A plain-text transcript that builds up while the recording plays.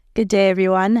Good day,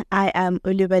 everyone. I am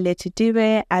Ulubele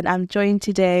Tudube, and I'm joined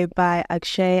today by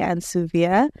Akshay and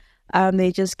Suveer. They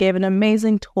just gave an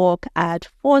amazing talk at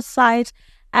Foresight.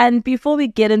 And before we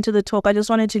get into the talk, I just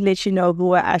wanted to let you know who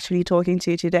we're actually talking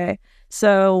to today.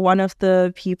 So one of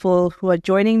the people who are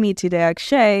joining me today,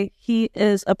 Akshay, he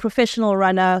is a professional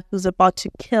runner who's about to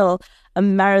kill a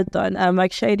marathon.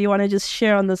 Akshay, do you want to just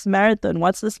share on this marathon?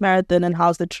 What's this marathon and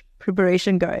how's the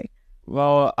preparation going?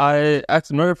 Well, I'm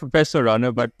not a professional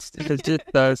runner, but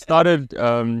just started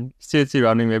seriously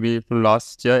running maybe from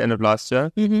end of last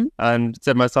year, and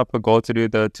set myself a goal to do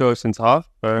the 2 Oceans half.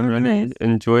 Really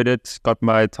enjoyed it, got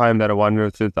my time that I wanted,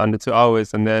 which is under 2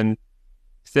 hours, and then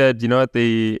said, at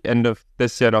the end of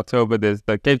this year in October, there's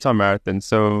the Cape Town Marathon.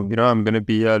 So, I'm going to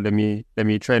be here. Let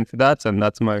me train for that, and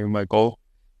that's my goal.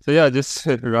 So yeah, just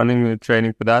running and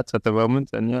training for that at the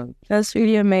moment, and yeah. That's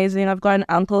really amazing. I've got an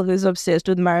uncle who's obsessed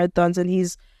with marathons, and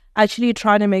he's actually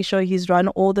trying to make sure he's run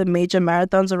all the major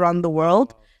marathons around the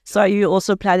world. So are you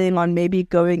also planning on maybe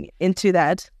going into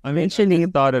that eventually? I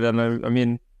started,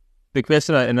 and the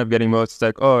question I end up getting most is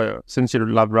like, oh, since you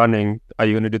love running, are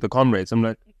you going to do the comrades? I'm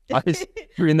like,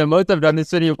 the most I've done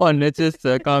is 21. Let's just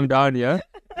calm down, yeah.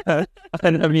 And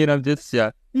I'm just,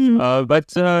 yeah.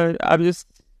 But I'm just,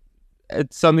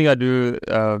 it's something I do,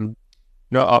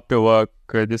 after work.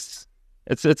 It's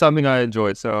something I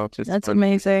enjoy. So that's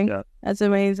amazing. Yeah. That's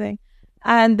amazing.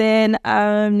 And then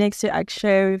next to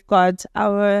Akshay, we've got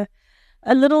a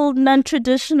little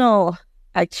non-traditional.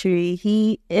 Actually,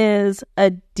 he is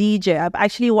a DJ. I've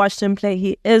actually watched him play.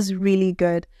 He is really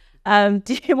good.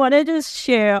 Do you want to just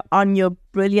share on your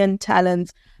brilliant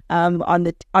talents on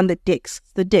the decks?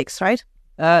 The decks, right?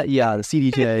 Yeah, the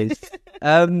CDJs.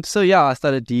 I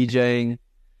started DJing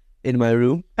in my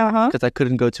room because I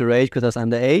couldn't go to rage because I was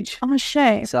underage. Oh,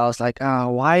 shame. So I was like,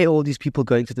 why are all these people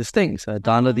going to this thing? So I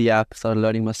downloaded the app, started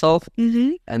learning myself.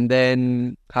 And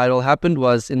then how it all happened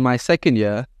was in my second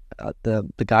year, the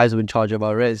guys who were in charge of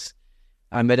our res,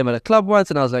 I met him at a club once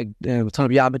and I was like, I'm a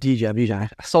DJ.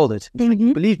 I sold it.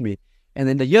 Believe me. And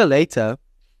then a year later,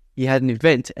 he had an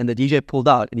event and the DJ pulled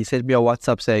out and he sent me a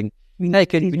WhatsApp saying, hey,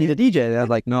 we need a DJ. And I was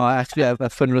like, no, I actually have a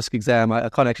fun risk exam. I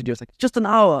can't actually do it. It's like, just an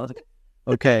hour. I was like,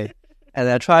 okay. And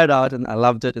then I tried it out and I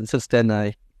loved it. And since then,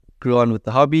 I grew on with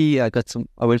the hobby. I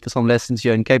went for some lessons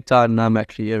here in Cape Town and I'm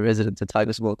actually a resident at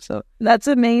Tigerswalk. So that's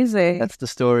amazing. That's the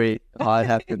story, how it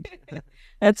happened.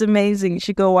 That's amazing. You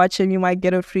should go watch him. You might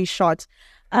get a free shot.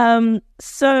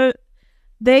 So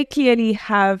they clearly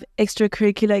have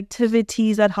extracurricular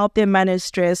activities that help them manage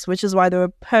stress, which is why they were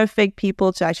perfect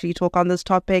people to actually talk on this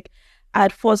topic.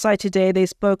 At Foresight today, they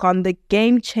spoke on the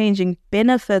game-changing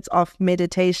benefits of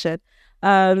meditation.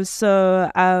 So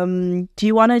do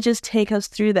you want to just take us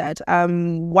through that?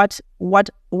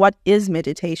 What is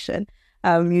meditation?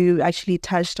 You actually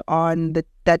touched on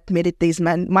there's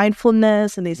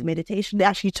mindfulness and there's meditation. They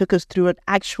actually took us through an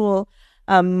actual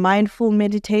mindful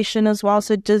meditation as well.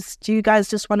 So do you guys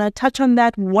just want to touch on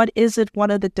that? What is it? What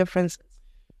are the differences?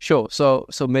 Sure. So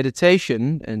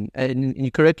meditation, and you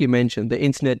correctly mentioned the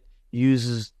internet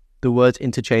uses the words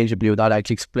interchangeably without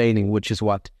actually explaining which is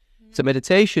what. So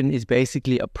meditation is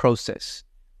basically a process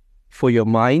for your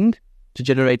mind to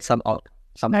generate some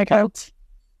output.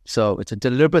 So it's a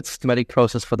deliberate, systematic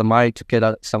process for the mind to get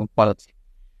out some quality.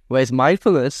 Whereas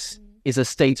mindfulness is a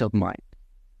state of mind.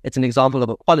 It's an example of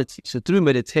a quality. So through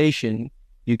meditation,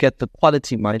 you get the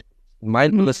quality mind.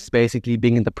 Mindfulness is basically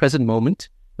being in the present moment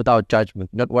without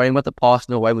judgment. Not worrying about the past,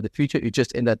 not worrying about the future. You're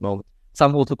just in that moment.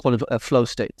 Some also call it a flow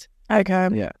state. Okay.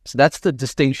 Yeah. So that's the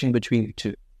distinction between the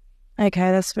two.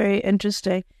 Okay, that's very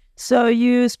interesting. So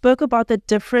you spoke about the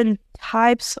different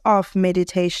types of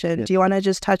meditation. Yes. Do you want to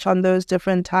just touch on those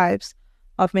different types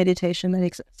of meditation that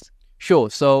exist? Sure.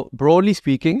 So broadly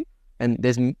speaking, and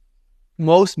there's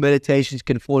most meditations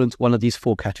can fall into one of these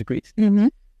 4 categories.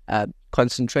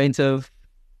 Concentrative,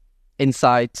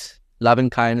 insight, love and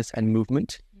kindness, and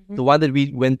movement. The one that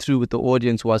we went through with the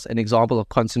audience was an example of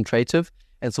concentrative.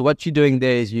 And so what you're doing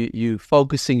there is you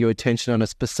focusing your attention on a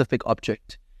specific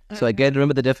object. So again,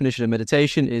 remember the definition of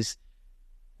meditation is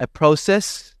a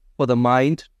process for the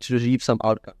mind to achieve some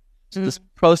outcome. So this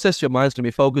process your mind's going to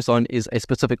be focused on is a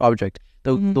specific object.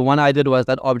 The one I did was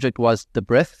that object was the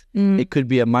breath. It could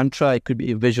be a mantra. It could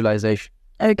be a visualization.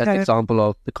 Okay. That's an example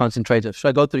of the concentrative. Should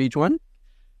I go through each one?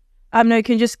 No, you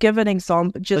can just give an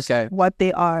example, what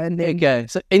they are. And then... Okay,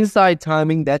 so inside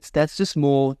timing, that's just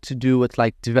more to do with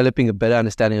like developing a better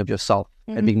understanding of yourself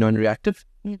and being non-reactive.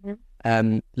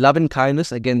 Love and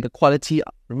kindness, again, the quality,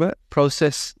 remember,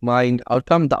 process, mind,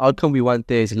 outcome. The outcome we want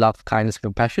there is love, kindness,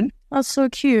 compassion. That's so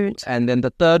cute. And then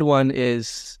the third one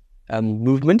is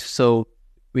movement. So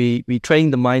we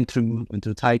train the mind through movement,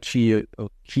 through Tai Chi or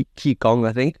Qi Gong,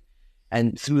 I think.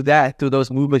 And through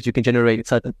those movements, you can generate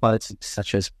certain qualities,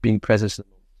 such as being present.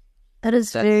 That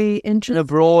is very interesting. In a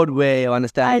broad way of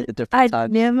understanding the different types. I've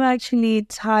never actually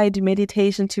tied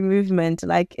meditation to movement.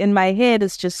 Like in my head,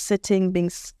 it's just sitting,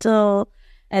 being still,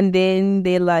 and then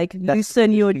they like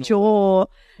loosen your jaw,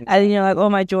 and you're like, oh,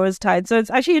 my jaw is tight. So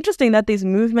it's actually interesting that there's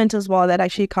movement as well that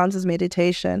actually counts as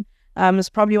meditation. It's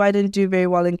probably why I didn't do very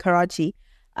well in karate.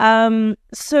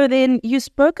 So then you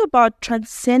spoke about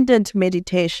transcendent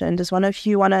meditation. Does one of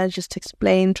you want to just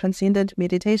explain transcendent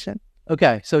meditation?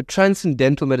 Okay, so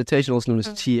transcendental meditation, also known as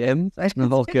TM.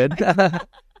 All good.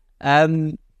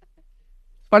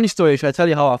 Funny story, should I tell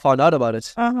you how I found out about it?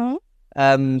 So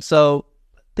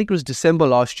I think it was December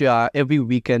last year. Every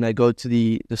weekend I go to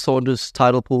the Saunders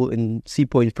tidal pool in Sea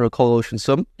Point for a cold ocean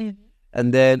swim.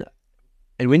 And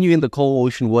when you're in the cold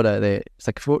ocean water there, it's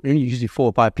like usually 4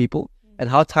 or 5 people. And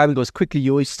how time goes quickly,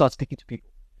 you always start speaking to people.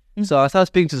 So I started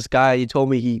speaking to this guy. He told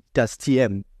me he does TM.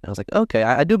 And I was like, okay,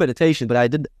 I do meditation, but I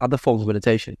did other forms of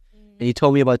meditation. And he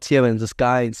told me about TM and this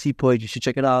guy in Sea Point, you should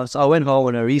check it out. So I went home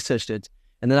and I researched it.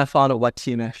 And then I found out what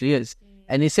TM actually is.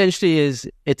 And essentially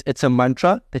it's a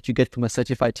mantra that you get from a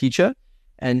certified teacher.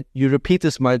 And you repeat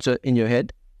this mantra in your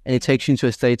head and it takes you into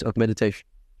a state of meditation.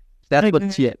 That's what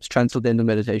TM is, transcendental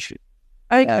meditation.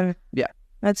 Okay. Yeah.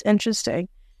 That's interesting.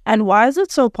 And why is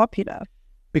it so popular?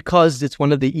 Because it's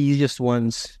one of the easiest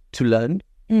ones to learn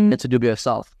and to do by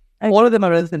yourself. Okay. All of them are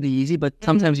relatively easy, but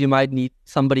sometimes you might need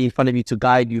somebody in front of you to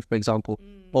guide you, for example.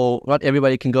 Or not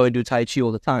everybody can go and do Tai Chi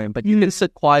all the time, but you can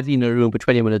sit quietly in a room for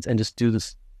 20 minutes and just do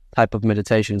this type of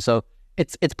meditation. So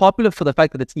it's popular for the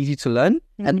fact that it's easy to learn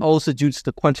and also due to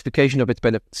the quantification of its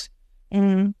benefits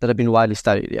that have been widely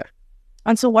studied, yeah.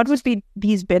 And so what would be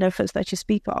these benefits that you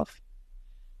speak of?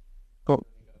 Cool.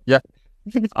 Yeah.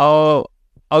 I'll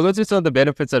go through some of the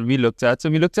benefits that we looked at. So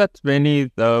we looked at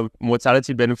mainly the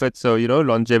mortality benefits. So,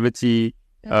 longevity,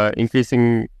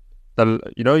 increasing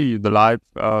the life,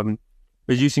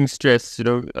 reducing stress.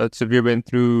 Suveer went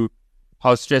through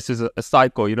how stress is a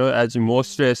cycle. As you're more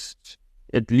stressed,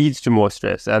 it leads to more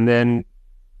stress. And then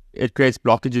it creates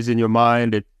blockages in your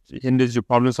mind. It hinders your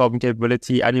problem-solving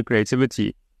capability and your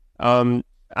creativity. And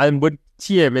with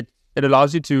TM, it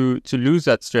allows you to lose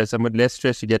that stress. And with less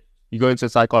stress, you go into a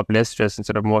cycle of less stress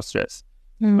instead of more stress.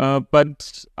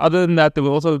 But other than that, there were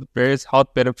also various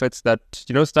health benefits that,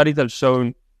 studies have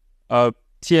shown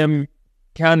TM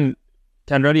can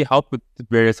really help with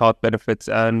various health benefits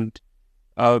and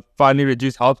finally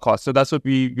reduce health costs. So that's what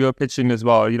we were pitching as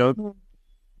well.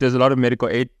 There's a lot of medical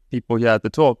aid people here at the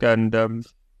talk, and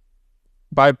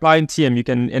by applying TM, you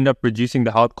can end up reducing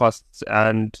the health costs,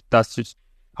 and that's just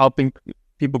helping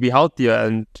people be healthier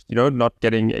and, not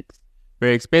getting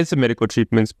very expensive medical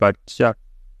treatments, but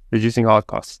reducing health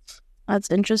costs. That's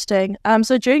interesting.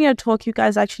 So during your talk, you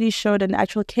guys actually showed an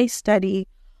actual case study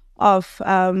of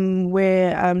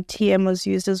where TM was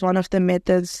used as one of the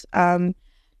methods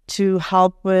to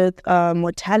help with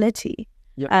mortality.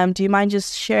 Yep. Do you mind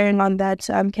just sharing on that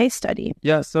case study?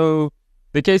 Yeah, so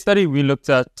the case study we looked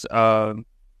at,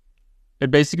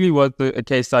 it basically was a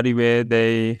case study where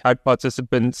they had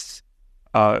participants.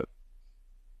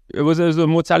 It was a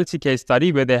mortality case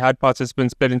study where they had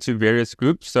participants split into various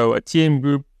groups. So a TM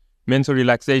group, mental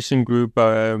relaxation group,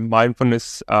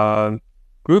 mindfulness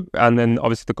group, and then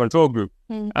obviously the control group.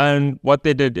 And what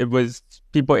they did, it was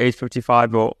people aged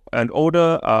 55 and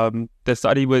older. The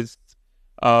study was,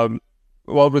 it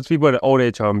was people at old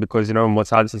age home because,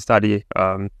 mortality study.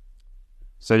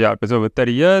 So it was over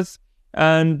 30 years.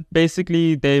 And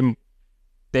basically they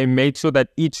made sure that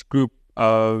each group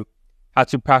had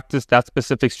to practice that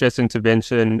specific stress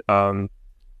intervention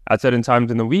at certain times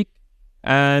in the week.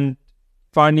 And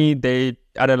finally, they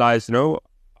analyzed,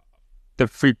 the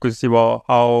frequency,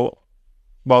 the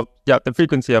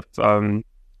frequency of how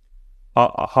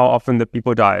often the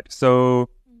people died. So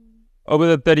over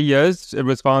the 30 years, it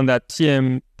was found that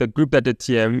TM, the group that did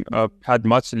TM, had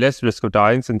much less risk of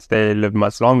dying since they lived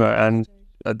much longer. And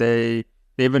they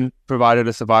even provided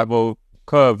a survival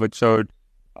curve which showed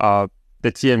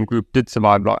the TM group did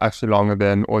survive actually longer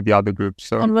than all the other groups.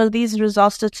 So, and were these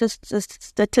results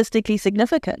statistically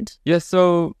significant? Yes.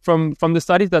 So from the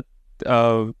study that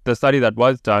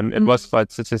was done, it was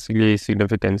quite statistically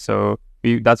significant. So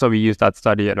that's why we used that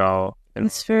study in our.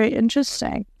 It's very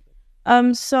interesting.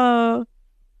 So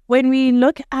when we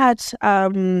look at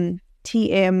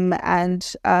TM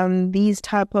and these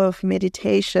type of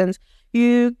meditations,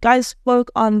 you guys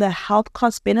spoke on the health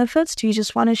cost benefits. Do you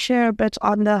just want to share a bit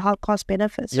on the health cost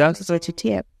benefits? Yeah, so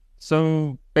TM.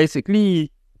 So basically,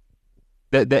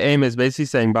 the aim is basically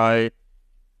saying by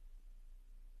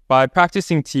by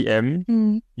practicing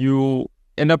TM, you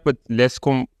end up with less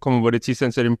comorbidity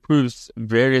since it improves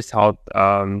various health.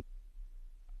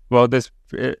 There's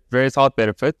various health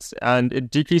benefits, and it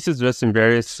decreases risk in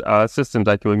various systems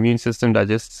like your immune system,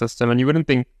 digestive system, and you wouldn't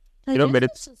think,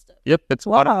 System. Yep, it's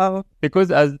wow.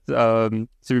 Because as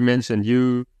we mentioned,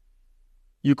 you're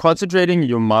concentrating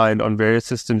your mind on various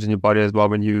systems in your body as well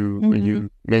when you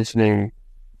mentioning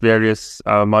various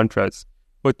mantras,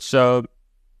 which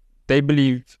they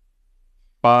believe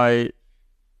by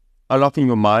unlocking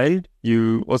your mind,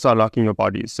 you also unlocking your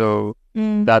body. So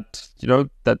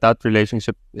that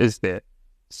relationship is there.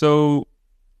 So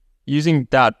using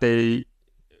that, the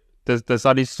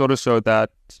studies sort of show that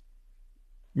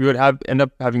we would end up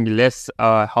having less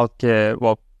healthcare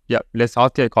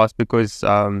costs because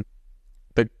the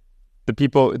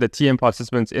TM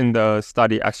participants in the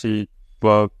study actually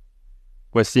were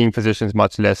seeing physicians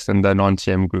much less than the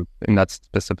non-TM group in that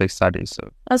specific study.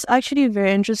 So that's actually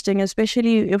very interesting,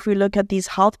 especially if we look at these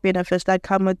health benefits that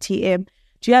come with TM.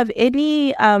 Do you have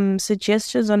any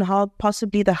suggestions on how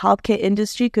possibly the healthcare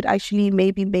industry could actually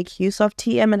maybe make use of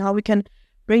TM and how we can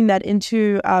bring that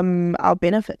into our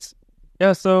benefits?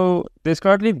 Yeah, so there's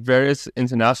currently various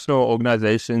international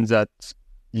organizations that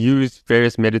use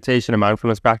various meditation and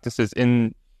mindfulness practices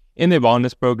in their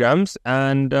wellness programs.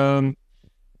 And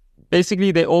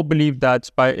basically, they all believe that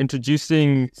by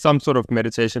introducing some sort of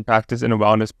meditation practice in a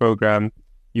wellness program,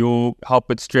 you'll help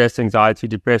with stress, anxiety,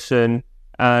 depression,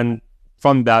 and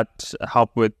from that,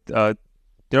 help with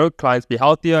their clients be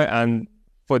healthier and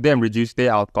for them reduce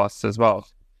their health costs as well.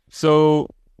 So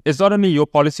it's not only your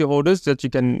policyholders that you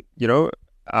can,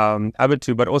 have it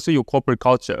to, but also your corporate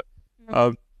culture.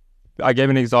 I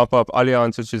gave an example of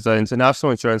Allianz, which is an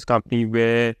international insurance company,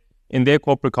 where in their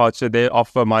corporate culture, they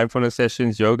offer mindfulness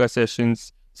sessions, yoga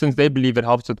sessions, since they believe it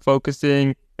helps with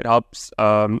focusing, it helps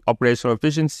operational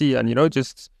efficiency, and,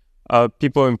 just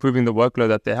people improving the workload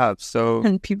that they have. So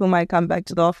and people might come back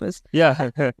to the office. Yeah.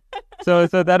 so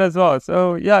that as well.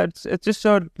 So yeah, it just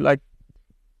showed like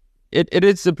it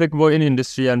is applicable in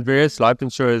industry, and various life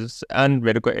insurers and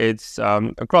medical aids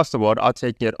across the world are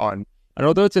taking it on. And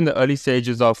although it's in the early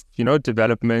stages of,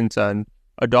 development and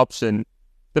adoption,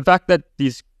 the fact that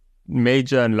these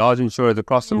major and large insurers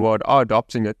across the world are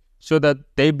adopting it show that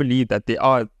they believe that there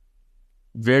are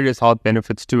various health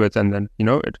benefits to it, and then,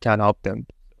 it can help them.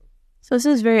 So this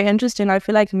is very interesting. I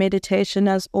feel like meditation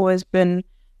has always been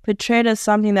portrayed as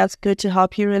something that's good to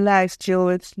help you relax, deal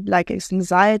with like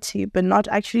anxiety, but not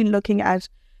actually looking at,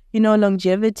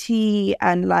 longevity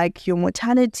and like your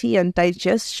mortality and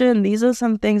digestion. These are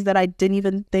some things that I didn't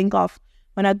even think of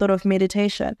when I thought of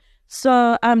meditation.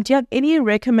 So do you have any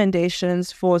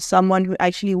recommendations for someone who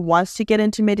actually wants to get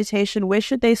into meditation? Where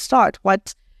should they start?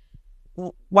 What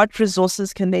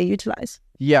resources can they utilize?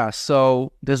 Yeah,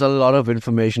 so there's a lot of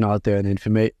information out there and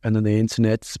on the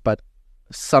internet, but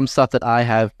some stuff that I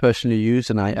have personally used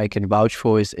and I can vouch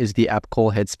for is the app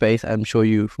called Headspace. I'm sure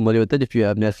you're familiar with it. If you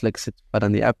have Netflix, it's right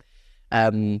on the app.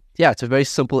 It's a very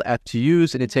simple app to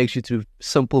use, and it takes you through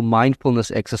simple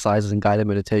mindfulness exercises and guided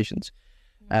meditations.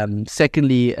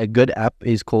 Secondly, a good app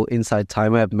is called Inside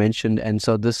Timer, I've mentioned. And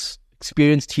so this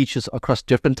experienced teachers across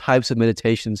different types of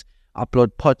meditations upload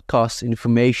podcasts,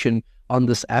 information on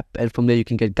this app. And from there, you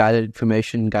can get guided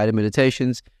information, guided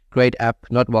meditations. Great app,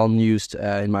 not well used,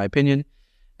 in my opinion.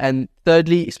 And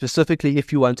thirdly, specifically,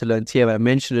 if you want to learn TM, I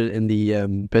mentioned it in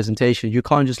the presentation, you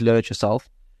can't just learn it yourself.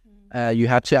 You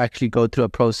have to actually go through a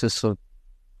process of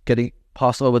getting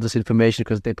passed over this information,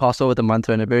 because they pass over the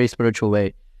mantra in a very spiritual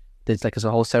way. It's a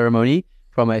whole ceremony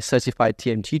from a certified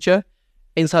TM teacher.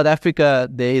 In South Africa,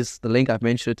 there is the link, I've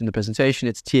mentioned it in the presentation.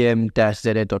 It's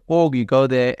tm-za.org. You go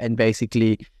there and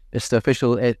basically it's the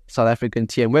official South African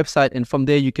TM website. And from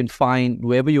there, you can find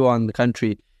wherever you are in the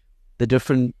country, the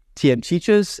different TM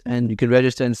teachers, and you can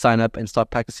register and sign up and start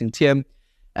practicing TM.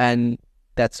 And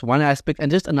that's one aspect.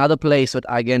 And just another place, but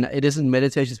again, it isn't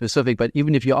meditation specific, but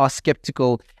even if you are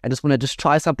skeptical and just want to just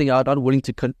try something out, not willing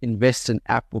to invest in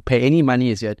app or pay any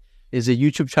money as yet, is a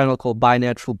YouTube channel called By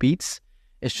Natural Beats.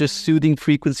 It's just soothing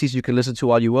frequencies you can listen to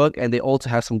while you work, and they also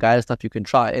have some guided stuff you can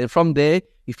try. And from there,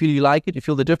 you feel you like it, you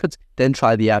feel the difference, then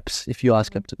try the apps if you are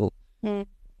skeptical.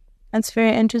 That's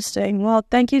very interesting. Well,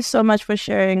 thank you so much for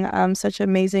sharing such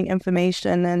amazing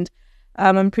information. And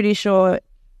I'm pretty sure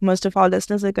most of our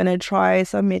listeners are going to try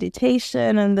some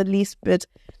meditation, and the least bit,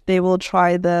 they will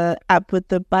try the app with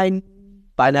the By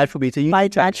Natural Beats. By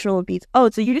Natural Beats. Oh,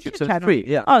 it's a YouTube channel. It's free,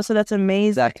 yeah. Oh, so that's amazing.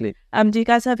 Exactly. Do you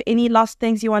guys have any last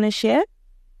things you want to share?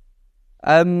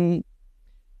 I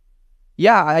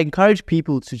encourage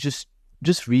people to just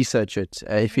research it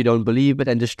if you don't believe it,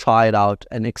 and just try it out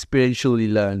and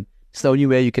experientially learn. It's the only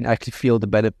way you can actually feel the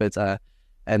benefits.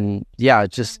 And yeah,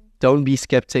 just don't be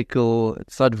skeptical.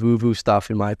 It's not woo-woo stuff,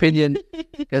 in my opinion,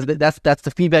 because that's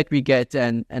the feedback we get.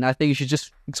 And I think you should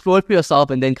just explore it for yourself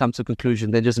and then come to a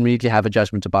conclusion. Then just immediately have a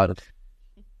judgment about it.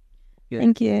 Yeah.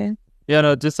 Thank you. Yeah,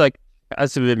 no, just like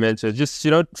as we mentioned, just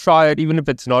try it, even if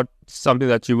it's not something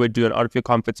that you would do out of your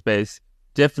comfort space.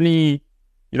 Definitely,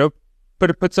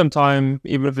 put some time,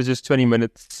 even if it's just 20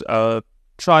 minutes,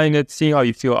 trying it, seeing how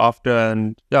you feel after,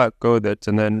 and yeah, go with it.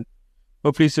 And then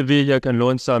hopefully Suveer here can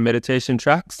launch some meditation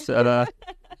tracks that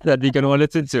we can all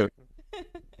listen to.